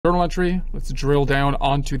journal entry. Let's drill down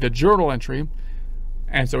onto the journal entry.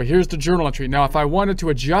 And so here's the journal entry. Now, if I wanted to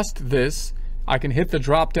adjust this, I can hit the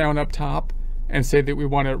drop down up top and say that we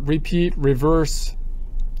want to repeat, reverse,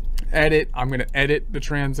 edit. I'm going to edit the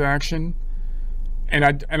transaction.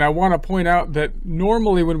 And I want to point out that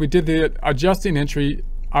normally when we did the adjusting entry,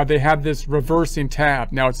 they had this reversing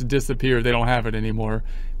tab. Now it's disappeared. They don't have it anymore.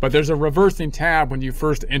 But there's a reversing tab when you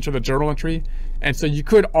first enter the journal entry. And so you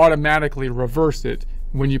could automatically reverse it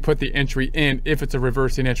when you put the entry in if it's a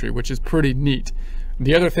reversing entry, which is pretty neat.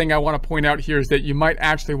 The other thing I want to point out here is that you might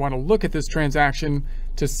actually want to look at this transaction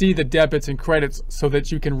to see the debits and credits so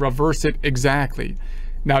that you can reverse it exactly.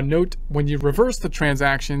 Now note, when you reverse the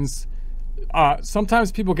transactions,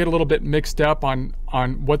 sometimes people get a little bit mixed up on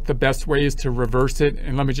what the best way is to reverse it.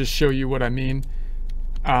 And let me just show you what I mean.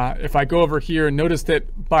 If I go over here and notice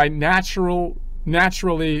that by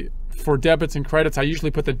naturally for debits and credits, I usually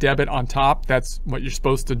put the debit on top. That's what you're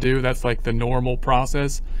supposed to do. That's like the normal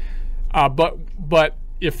process. But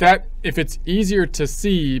if it's easier to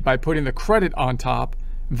see by putting the credit on top,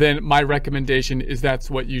 then my recommendation is that's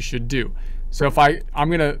what you should do. So if I'm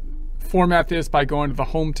gonna format this by going to the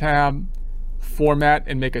Home tab, format,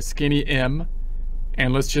 and make a skinny M,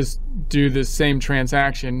 and let's just do the same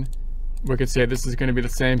transaction. We could say this is going to be the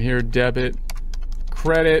same here, debit,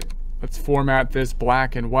 credit. Let's format this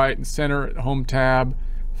black and white and center, Home tab,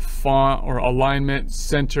 font or alignment,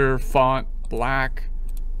 center, font, black,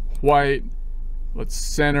 white. Let's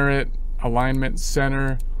center it, alignment,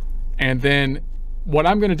 center. And then what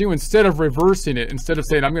I'm going to do, instead of reversing it, instead of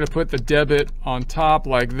saying I'm going to put the debit on top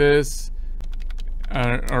like this,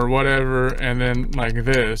 or whatever, and then like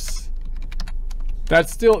this,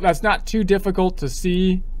 that's not too difficult to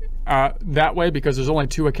see that way because there's only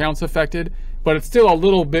 2 accounts affected, but it's still a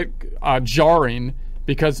little bit jarring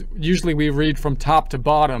because usually we read from top to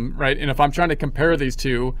bottom, right? And if I'm trying to compare these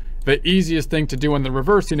two, the easiest thing to do in the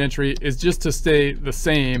reversing entry is just to stay the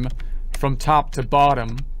same from top to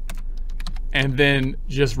bottom and then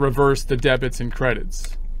just reverse the debits and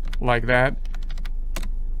credits like that.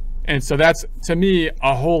 And so that's, to me,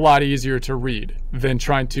 a whole lot easier to read than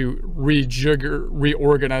trying to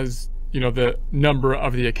reorganize, the number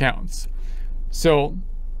of the accounts. So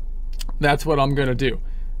that's what I'm going to do.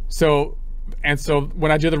 So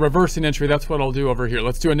when I do the reversing entry, that's what I'll do over here.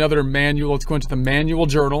 Let's do another manual. Let's go into the manual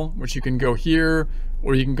journal, which you can go here,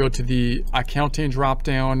 or you can go to the accounting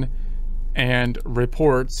dropdown and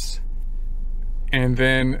reports. And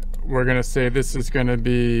then we're going to say this is going to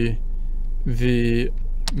be the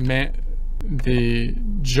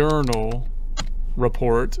journal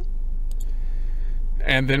report,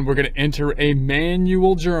 and then we're going to enter a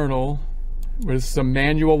manual journal with some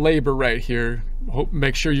manual labor right here.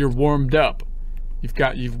 Make sure you're warmed up.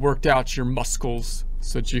 You've worked out your muscles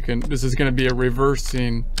so that you can. This is going to be a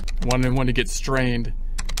reversing one and one to get strained,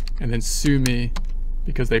 and then sue me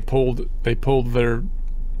because they pulled their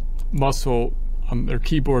muscle on their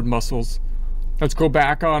keyboard muscles. Let's go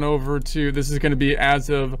back on over to, this is going to be as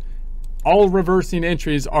of, all reversing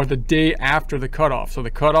entries are the day after the cutoff. So the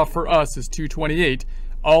cutoff for us is 2/28.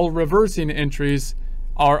 All reversing entries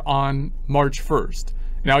are on March 1st.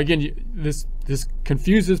 Now again, this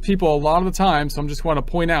confuses people a lot of the time. So I'm just want to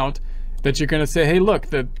point out that you're going to say, hey, look,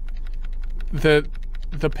 the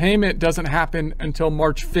payment doesn't happen until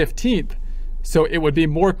March 15th. So it would be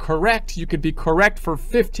more correct. You could be correct for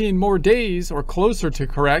 15 more days or closer to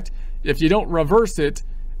correct if you don't reverse it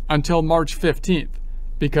until March 15th,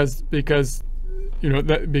 because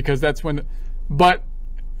that's when. But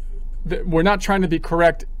we're not trying to be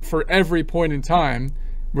correct for every point in time.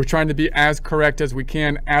 We're trying to be as correct as we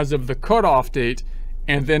can as of the cutoff date.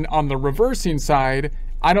 And then on the reversing side,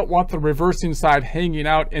 I don't want the reversing side hanging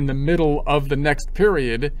out in the middle of the next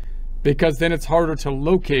period, because then it's harder to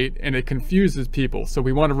locate and it confuses people. So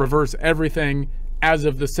we want to reverse everything as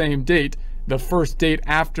of the same date, the first date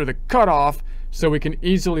after the cutoff, so we can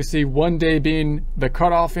easily see one day being the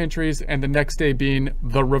cutoff entries and the next day being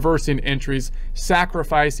the reversing entries,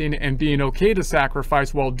 sacrificing and being okay to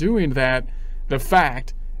sacrifice while doing that the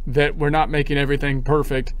fact that we're not making everything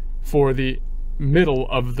perfect for the middle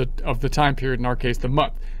of the time period, in our case the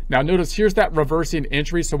month. Now notice here's that reversing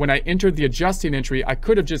entry. So when I entered the adjusting entry, I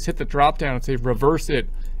could have just hit the drop down and say reverse it,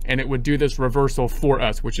 and it would do this reversal for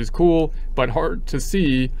us, which is cool but hard to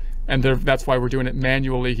see. And that's why we're doing it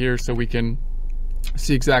manually here, so we can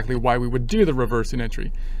see exactly why we would do the reversing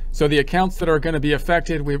entry. So the accounts that are going to be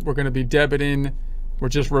affected, we're going to be debiting. We're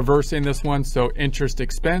just reversing this one. So interest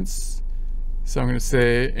expense. So I'm going to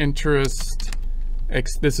say interest.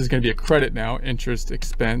 This is going to be a credit now. Interest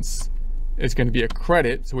expense is going to be a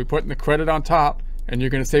credit. So we put in the credit on top, and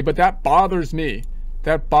you're going to say, but that bothers me.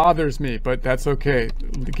 That bothers me, but that's okay.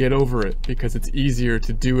 Get over it, because it's easier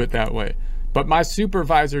to do it that way. But my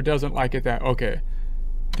supervisor doesn't like it that, okay.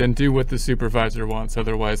 Then do what the supervisor wants,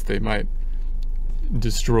 otherwise they might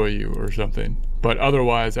destroy you or something. But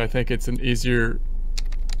otherwise, I think it's an easier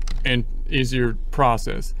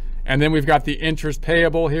process. And then we've got the interest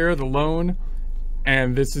payable here, the loan,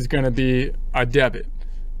 and this is going to be a debit.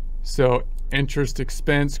 So interest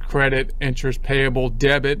expense, credit, interest payable,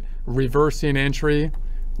 debit, reversing entry.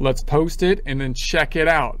 Let's post it and then check it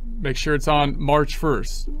out. Make sure it's on March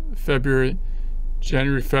 1st,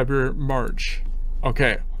 January, February, March.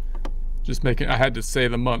 Okay. Just making, I had to say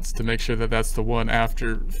the months to make sure that that's the one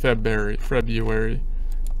after February.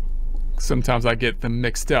 Sometimes I get them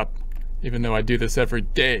mixed up, even though I do this every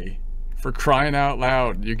day. For crying out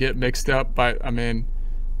loud, you get mixed up by, I mean,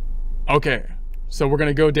 okay. So we're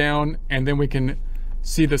gonna go down and then we can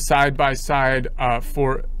see the side-by-side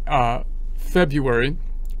for February.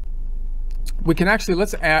 We can actually,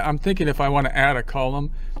 let's add, I'm thinking if I wanna add a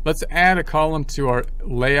column, let's add a column to our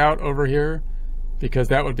layout over here, because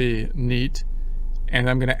that would be neat. And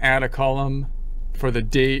I'm gonna add a column for the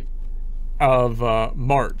date of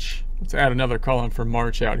March. Let's add another column for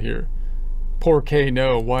March out here. Poor K,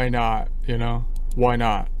 no, why not? You know, why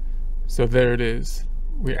not? So there it is.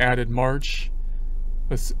 We added March.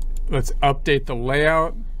 Let's update the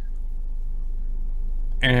layout.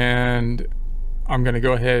 And I'm gonna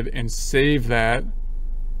go ahead and save that.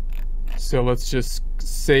 So let's just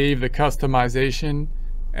save the customization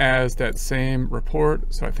as that same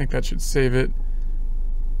report. So I think that should save it.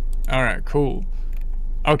 All right, cool.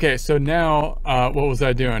 Okay, so now what was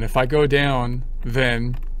I doing? If I go down,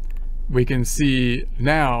 then we can see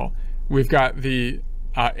now we've got the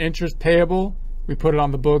interest payable. We put it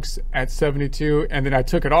on the books at 72, and then I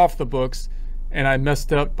took it off the books and I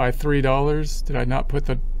messed up by $3. Did I not put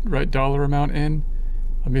the right dollar amount in?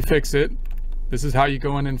 Let me fix it. This is how you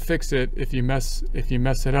go in and fix it if you mess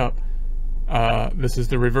it up. This is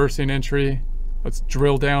the reversing entry. Let's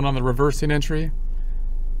drill down on the reversing entry,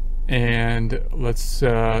 and let's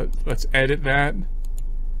edit that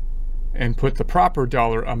and put the proper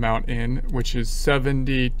dollar amount in, which is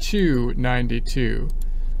 72.92.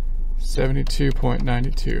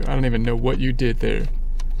 72.92. I don't even know what you did there.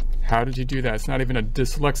 How did you do that? It's not even a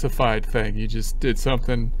dyslexified thing. You just did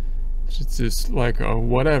something. It's just like a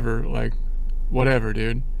whatever, like whatever,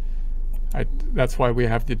 dude. That's why we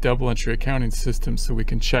have the double entry accounting system, so we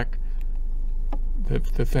can check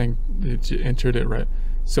the thing that you entered it right.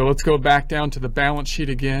 So let's go back down to the balance sheet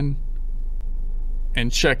again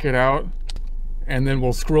and check it out, and then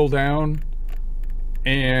we'll scroll down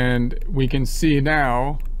and we can see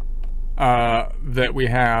now that we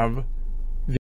have